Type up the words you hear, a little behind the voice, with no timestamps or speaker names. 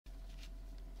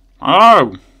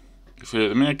Hello! It's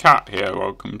the Meerkat here.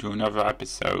 Welcome to another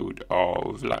episode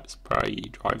of Let's Play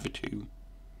Driver 2.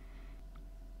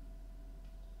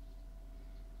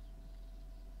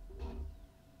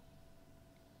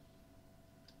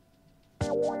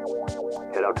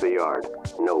 Head out to the yard.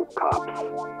 No cops.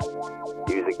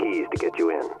 Use the keys to get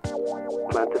you in.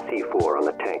 Plant the C4 on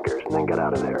the tankers and then get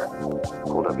out of there.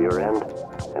 Hold up your end,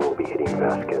 and we'll be hitting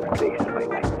Vasquez base by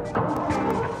night.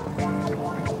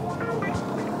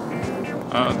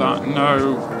 That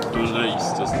no police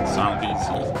doesn't sound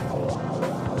easy.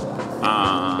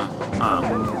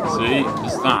 See,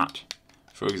 it's that,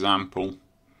 for example.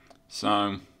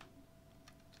 So,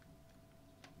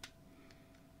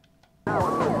 I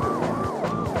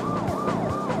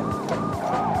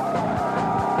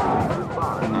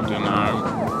don't know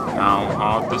how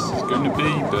hard this is going to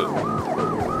be, but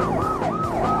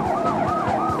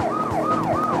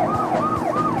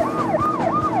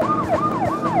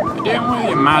I didn't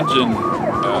really imagine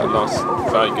Las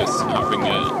Vegas having a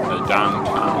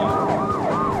downtown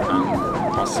and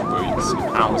possibly some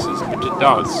houses, but it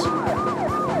does.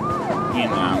 You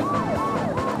know,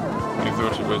 I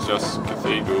thought it was just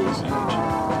cathedrals and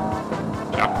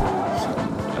chapels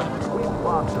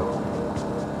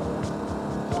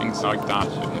and things like that, I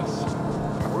guess.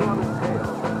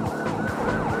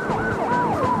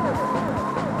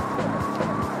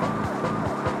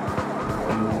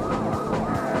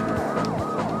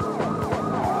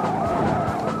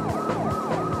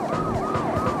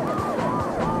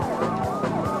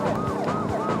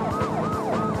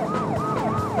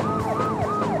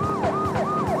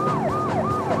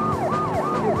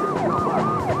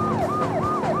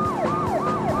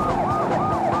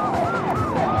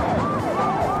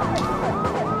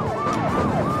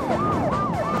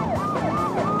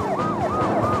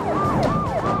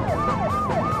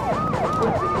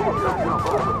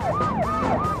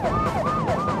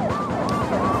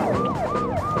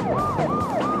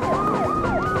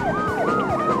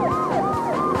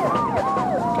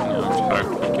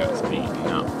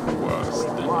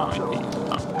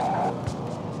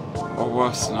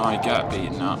 Worse than I get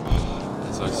beaten up,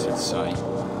 as I should say.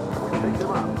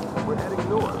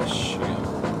 Oh, sugar.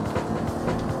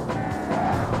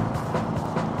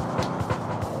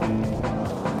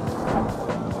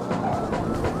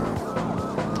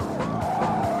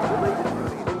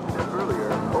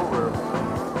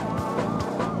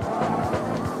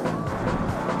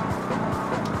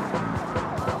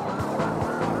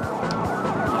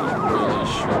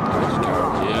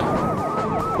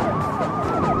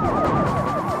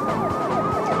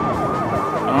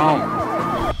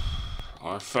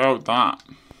 I felt that.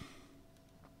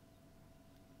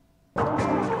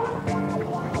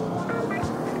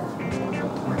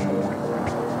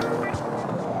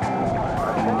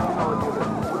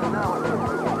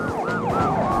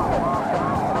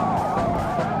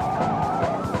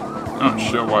 Not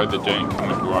sure why they didn't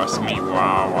come and ask me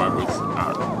while I was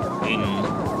out in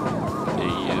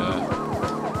the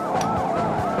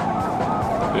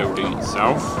building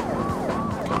itself.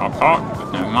 Car park,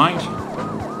 but never mind.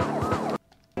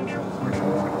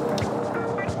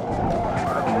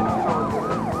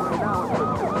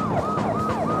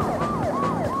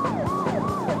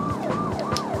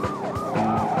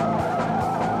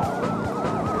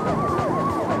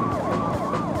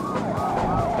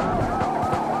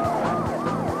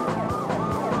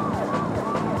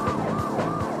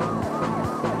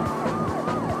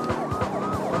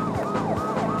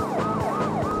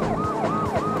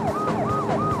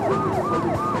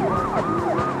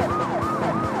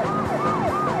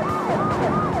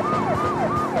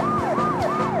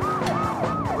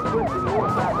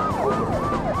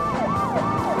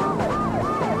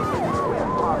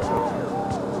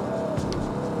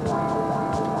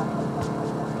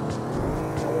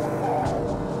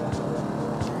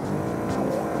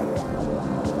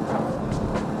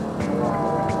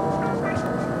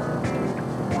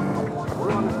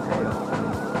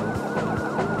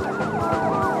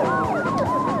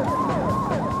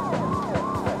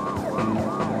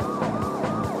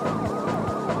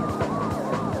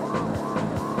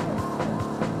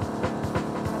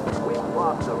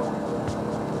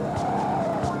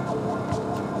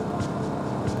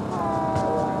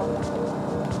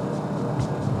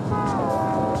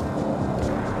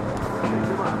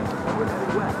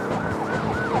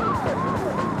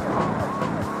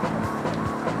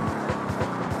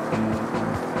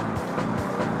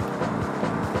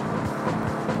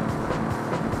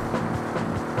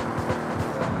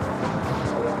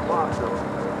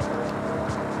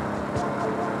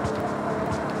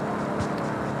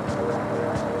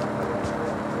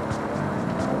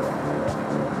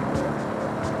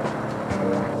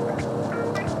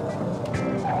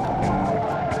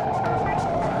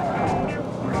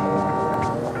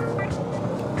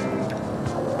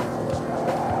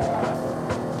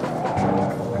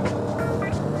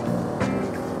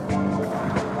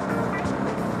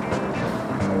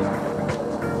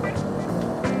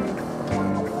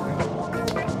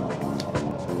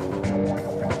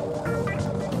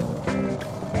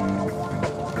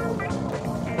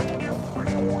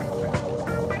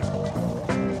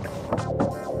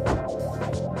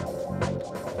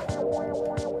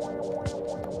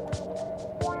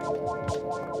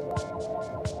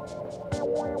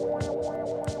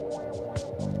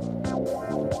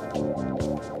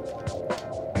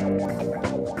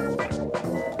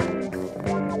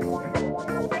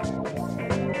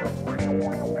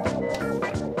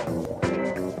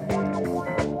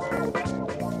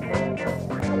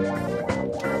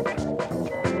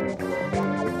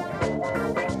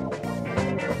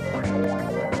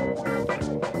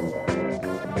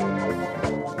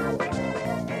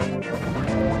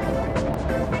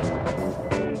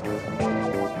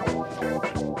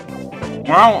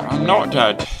 Well, I'm not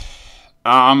dead.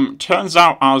 Turns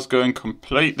out I was going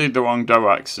completely the wrong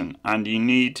direction, and you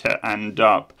need to end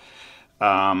up,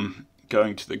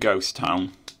 going to the ghost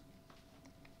town.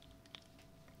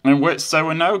 In which there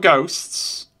were no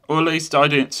ghosts, or at least I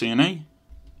didn't see any.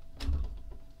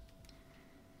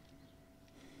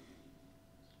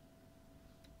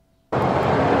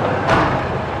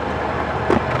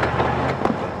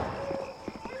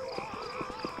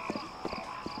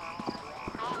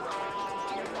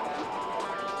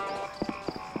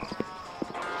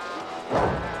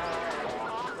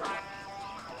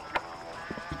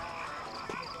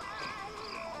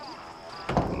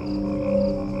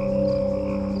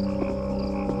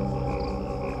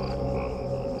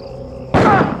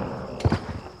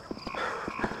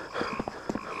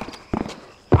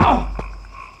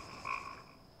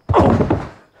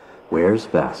 Where's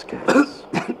Vasquez?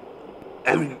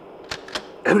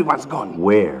 Everyone's gone.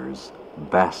 Where's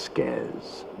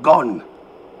Vasquez? Gone.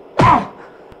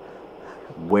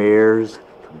 Where's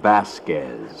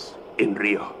Vasquez? In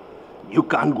Rio. You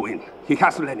can't win. He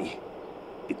has Lenny.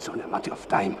 It's only a matter of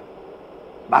time.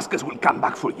 Vasquez will come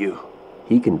back for you.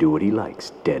 He can do what he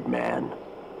likes, dead man.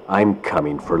 I'm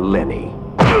coming for Lenny.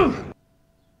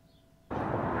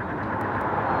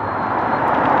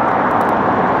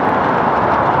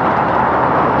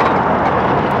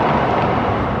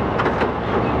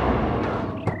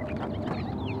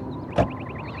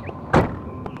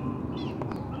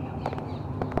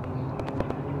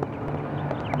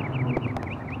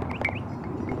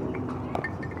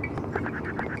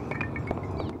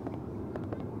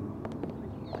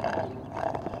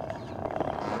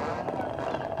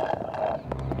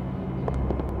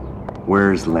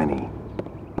 Where's Lenny?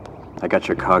 I got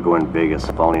Chicago and Vegas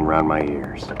falling around my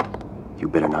ears. You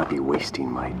better not be wasting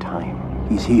my time.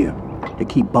 He's here. They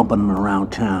keep bumping him around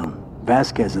town.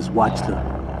 Vasquez has watched the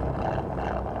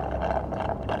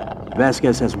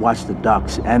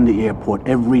docks and the airport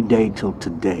every day till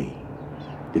today.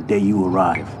 The day you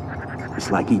arrive. It's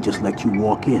like he just let you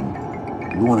walk in.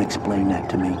 You want to explain that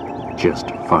to me? Just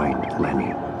find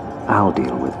Lenny. I'll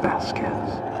deal with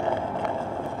Vasquez.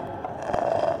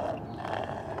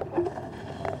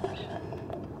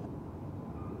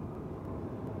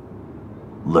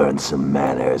 Learn some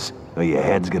manners, or your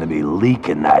head's gonna be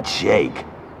leaking that shake.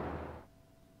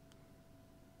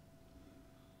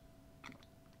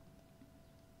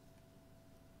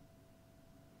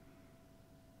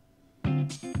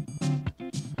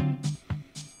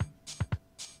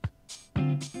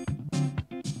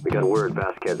 We got word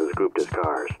Vasquez has grouped his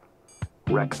cars.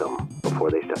 Wreck them before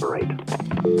they separate.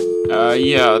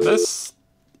 Yeah, this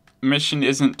mission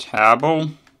isn't terrible.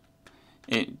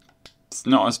 It's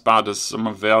not as bad as some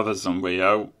of the others on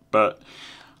Rio, but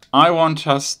I want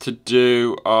us to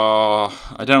do,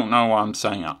 I don't know what I'm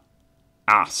saying,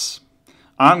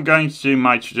 I'm going to do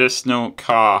my traditional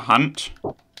car hunt,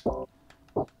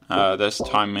 this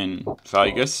time in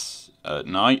Vegas at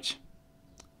night.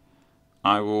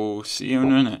 I will see you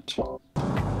in a minute.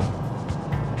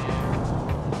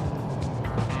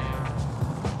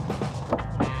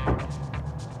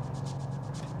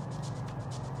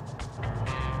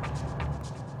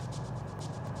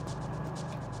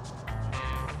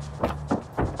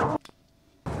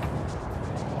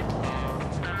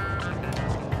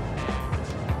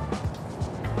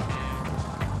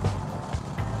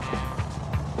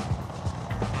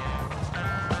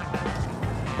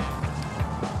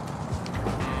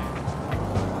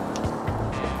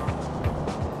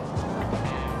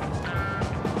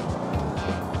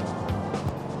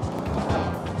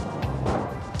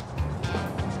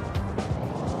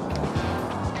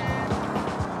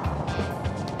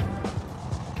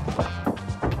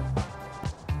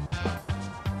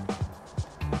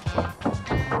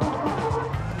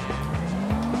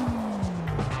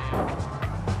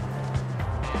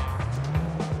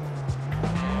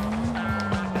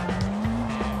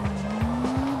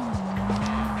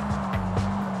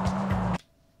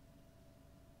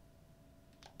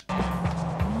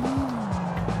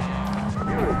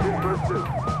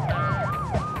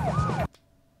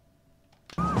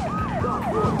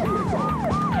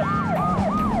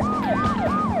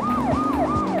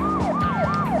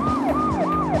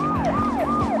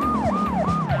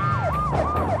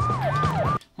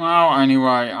 Well,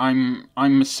 anyway, I'm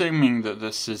assuming that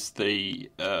this is the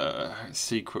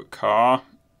secret car.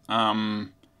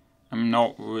 I'm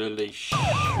not really sure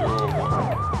what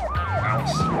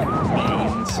else it could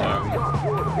mean, so.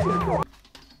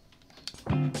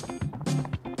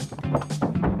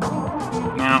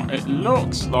 Now, it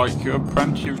looks like you have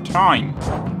plenty of time,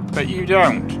 but you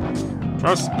don't.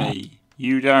 Trust me,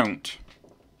 you don't.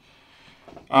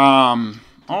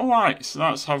 Alright, so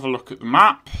let's have a look at the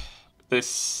map.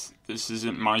 This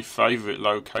isn't my favourite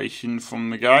location from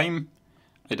the game.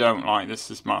 I don't like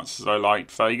this as much as I liked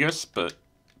Vegas, but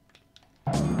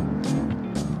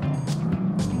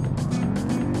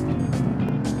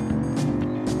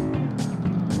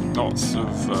lots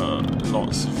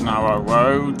of narrow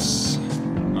roads.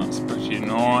 That's pretty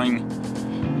annoying.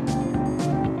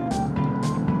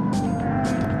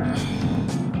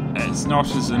 It's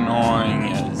not as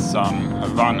annoying as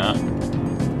Havana,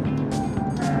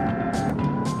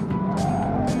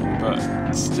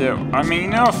 but still, I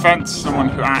mean, no offense to someone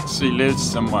who actually lives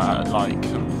somewhere like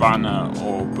Havana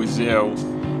or Brazil.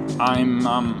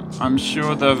 I'm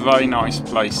sure they're very nice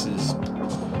places.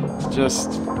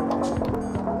 Just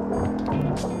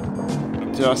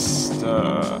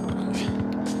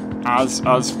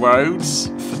as roads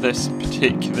for this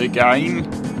particular game,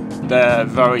 they're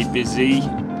very busy,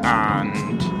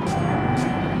 and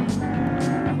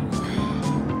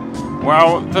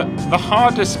well, the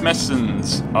hardest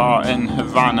missions are in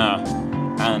Havana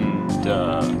and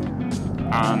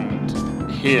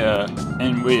here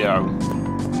in Rio.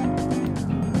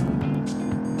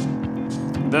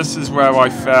 This is where I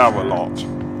fail a lot.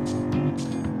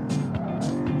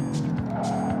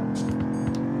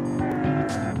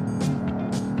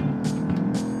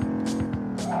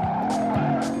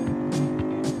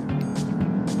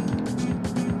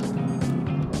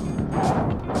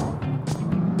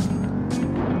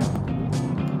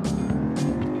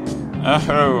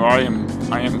 Oh, I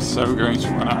am so going to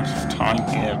run out of time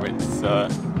here.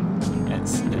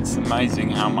 It's amazing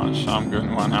how much I'm going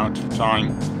to run out of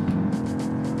time.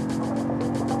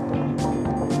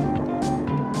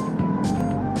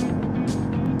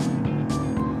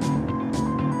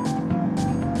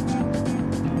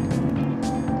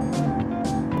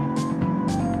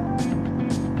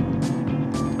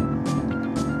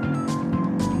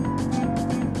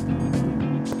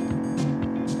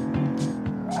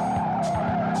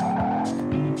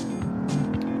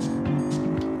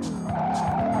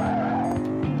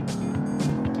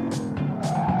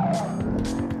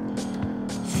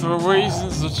 For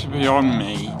reasons that are beyond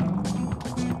me,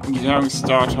 you don't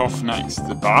start off next to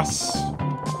the bus. It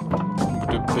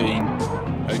would have been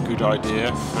a good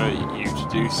idea for you to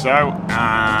do so,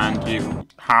 and you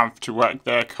have to wreck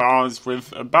their cars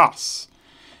with a bus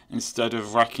instead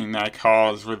of wrecking their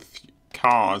cars with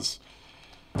cars.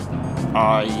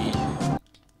 I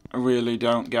really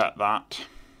don't get that.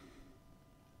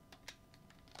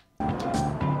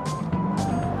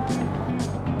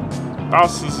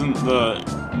 Bus isn't the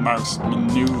most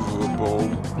maneuverable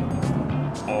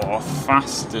or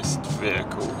fastest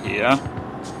vehicle here.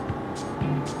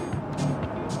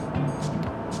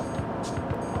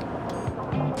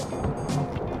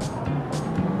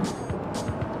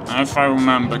 And if I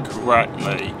remember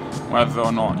correctly, whether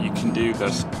or not you can do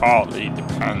this partly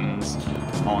depends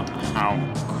on how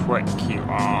quick you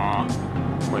are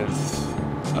with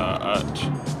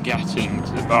at getting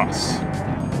to the bus.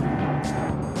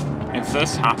 If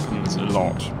this happens a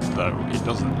lot, though, it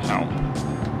doesn't help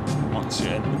once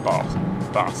you're in the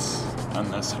bus and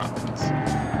this happens.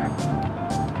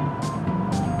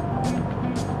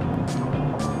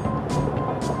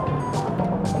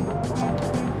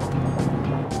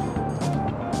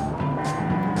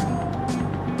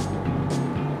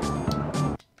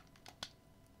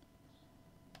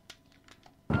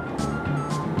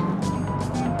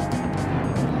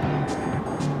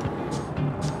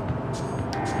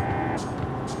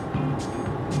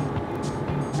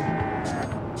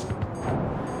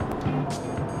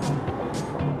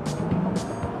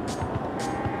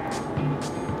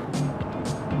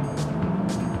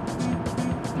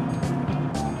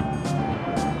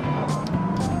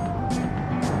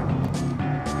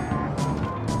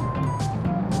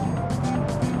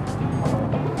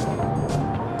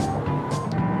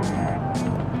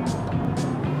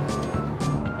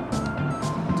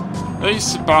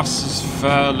 This bus is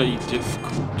fairly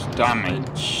difficult to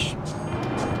damage.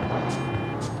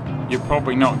 You're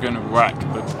probably not going to wreck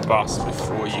the bus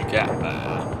before you get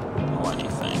there or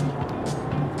anything.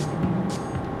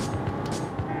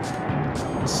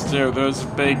 Still, there's a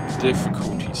big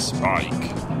difficulty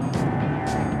spike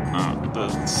at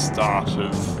the start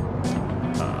of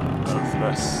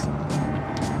this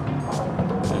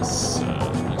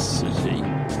city.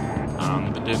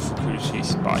 And the difficulty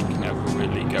spike never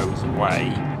really goes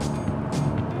away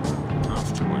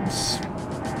afterwards.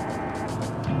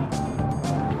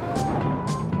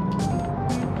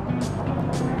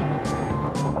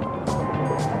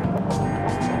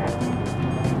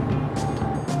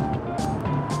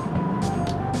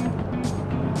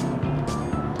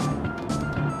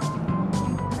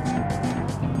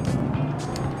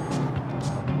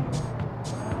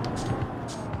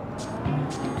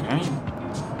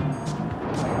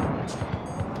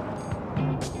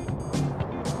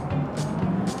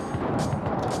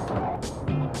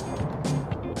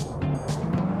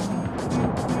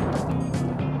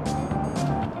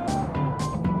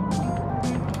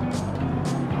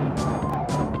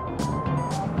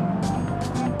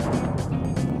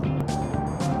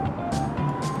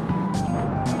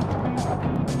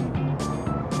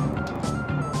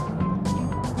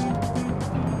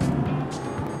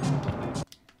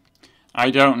 I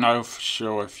don't know for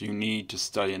sure if you need to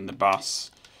stay in the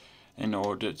bus in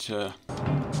order to...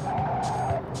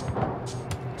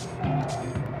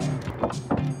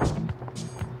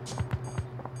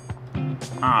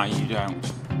 you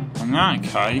don't. In that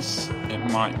case, it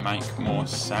might make more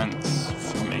sense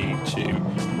for me to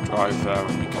drive there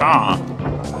in the car.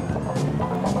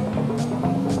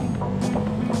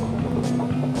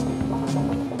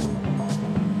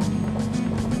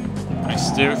 I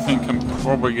still think I'm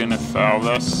probably going to fail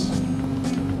this,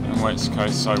 in which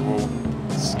case I will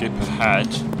skip ahead,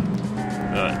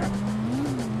 but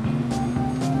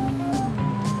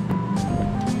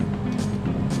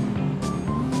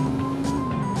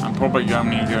I'm probably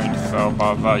only going to fail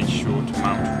by a very short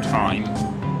amount of time.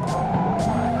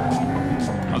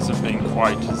 Hasn't been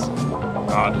quite as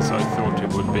bad as I thought it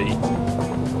would be.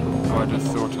 I'd have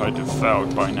thought I'd have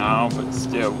failed by now, but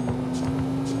still.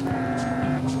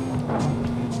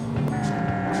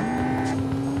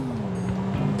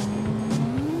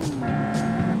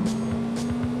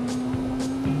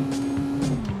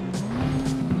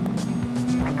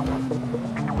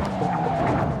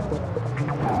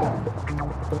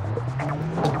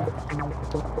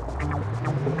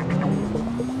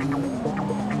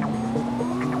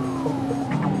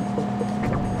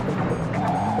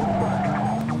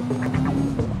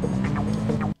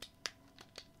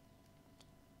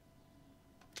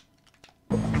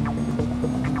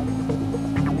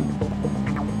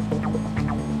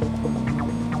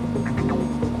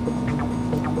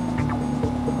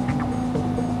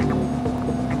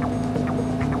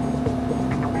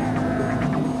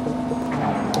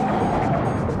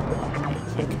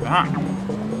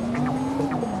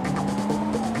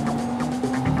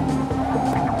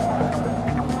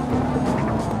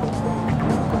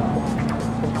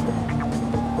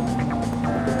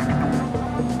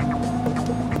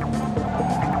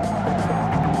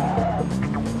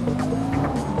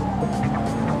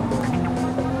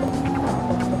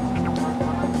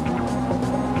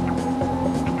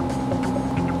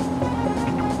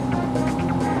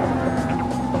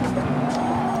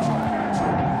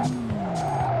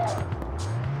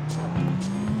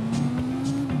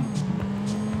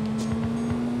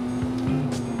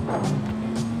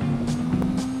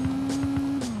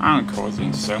 I'm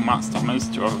causing so much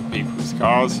damage to other people's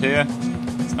cars here.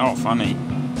 It's not funny.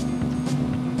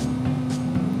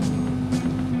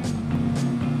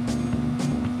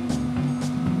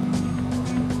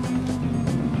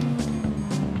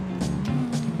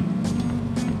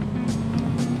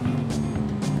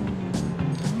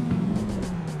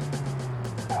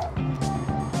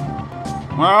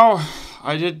 Well,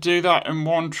 I did do that in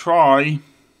one try.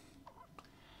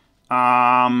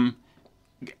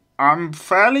 I'm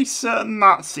fairly certain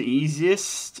that's the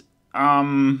easiest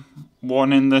one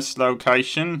in this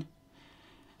location.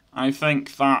 I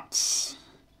think that's...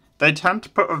 They tend to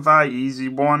put a very easy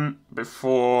one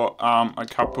before a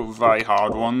couple of very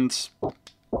hard ones.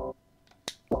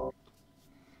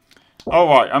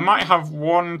 Alright, I might have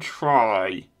one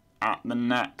try at the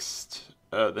next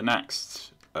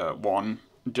one,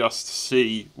 just to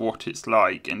see what it's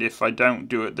like, and if I don't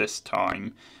do it this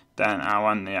time, then I'll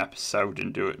end the episode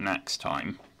and do it next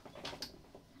time.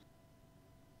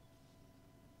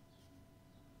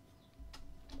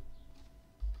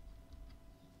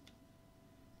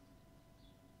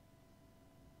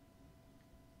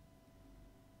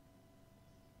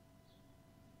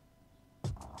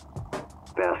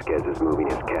 Vasquez is moving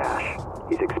his cash.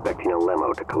 He's expecting a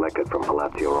limo to collect it from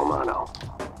Palazzo Romano.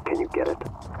 Can you get it?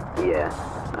 Yeah,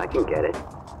 I can get it.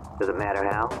 Does it matter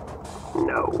how?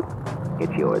 No.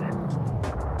 It's yours.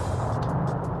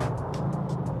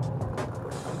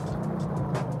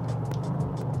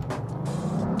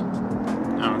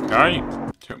 Okay.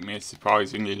 Took me a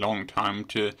surprisingly long time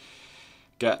to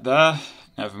get there.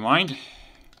 Never mind.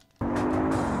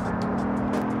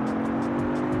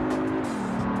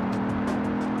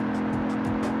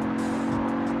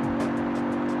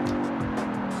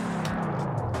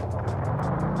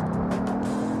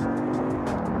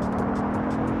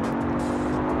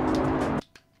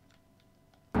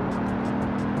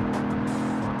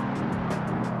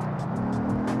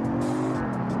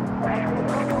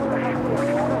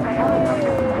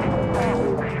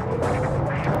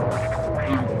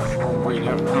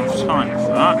 Time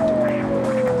for that.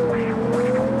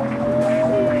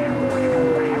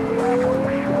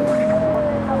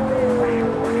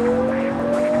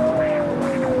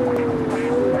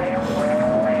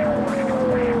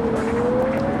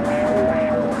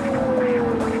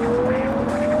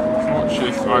 Fortunately,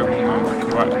 if I remember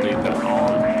correctly, there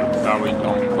aren't very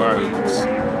long roads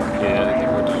here that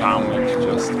would allow me to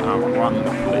just outrun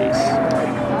the police.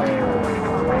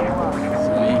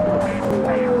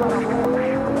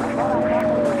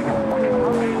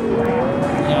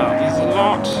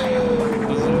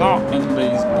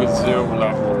 Brazil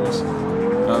levels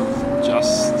of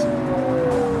just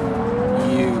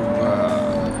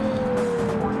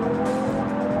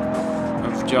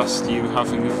you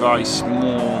having a very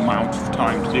small amount of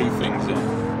time to do things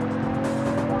in.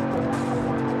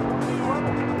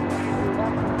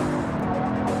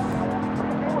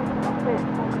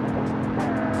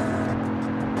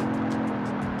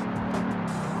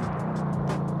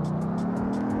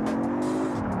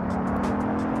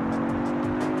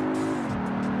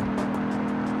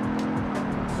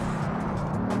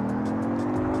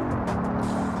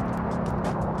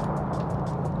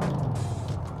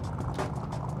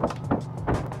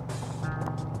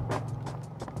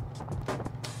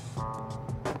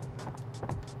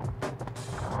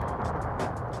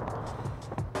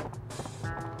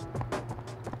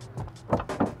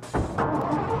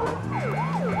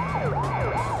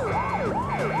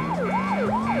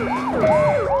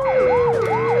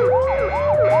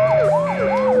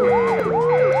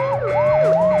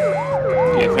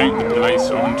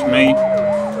 Me.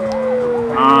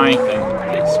 I think the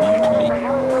police want me.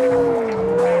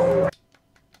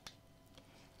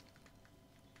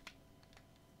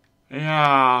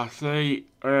 Yeah, see,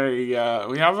 we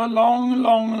have a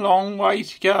long way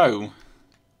to go.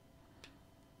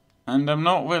 And I'm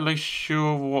not really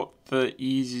sure what the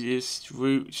easiest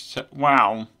route to...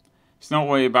 Wow. It's not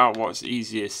really about what's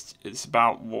easiest. It's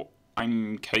about what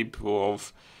I'm capable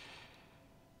of.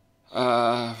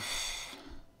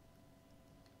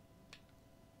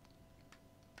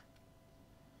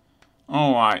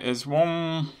 Alright, there's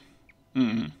one...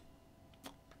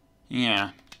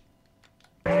 Yeah.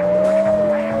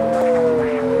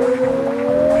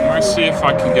 Let's see if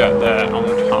I can get there on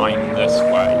time this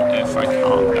way. If I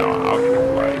can't, there are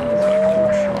other ways I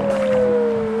can try.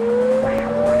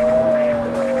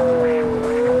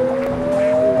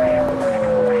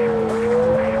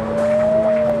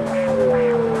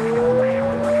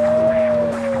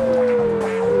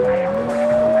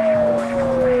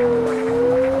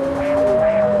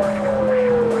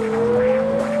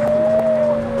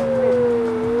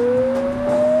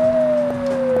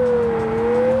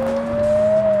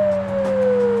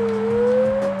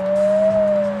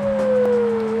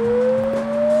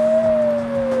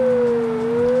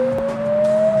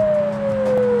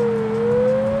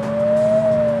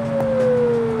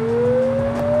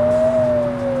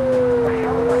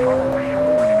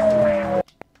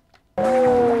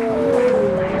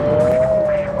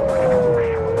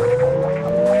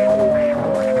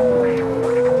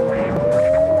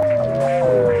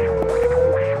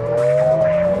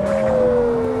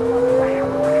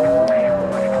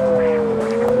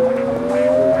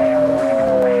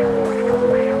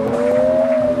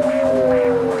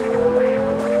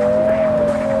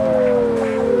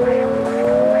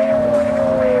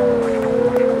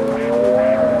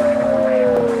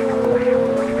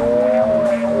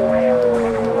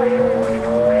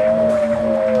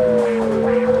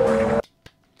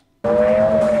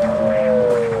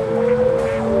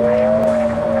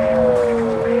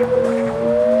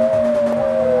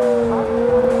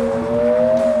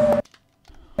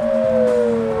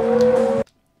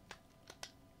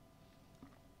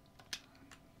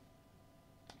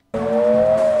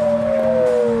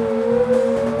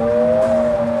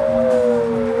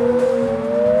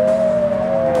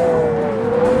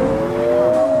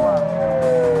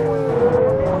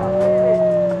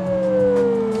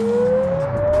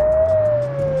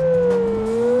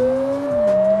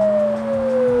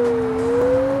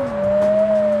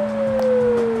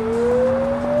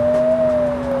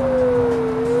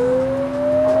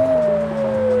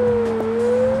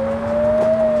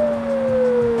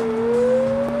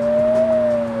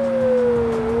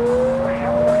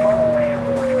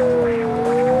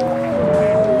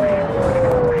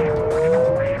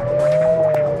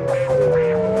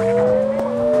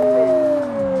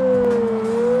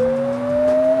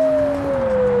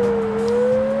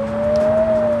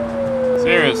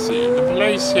 Seriously, the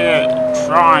police here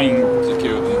trying to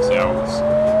kill themselves,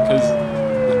 because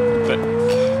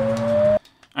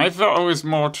I thought it was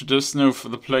more traditional for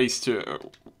the police to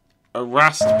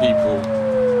arrest people.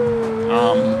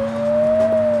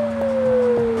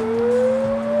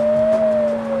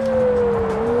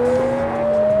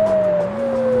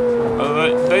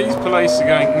 These police are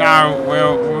going, no,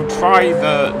 we'll try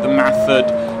the method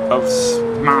of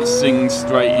smashing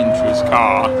straight into his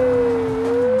car,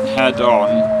 head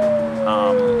on.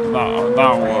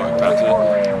 That'll work better.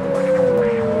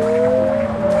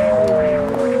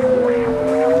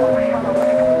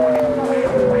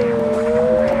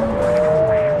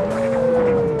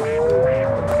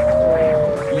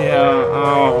 Yeah,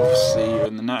 I'll see you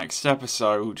in the next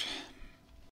episode.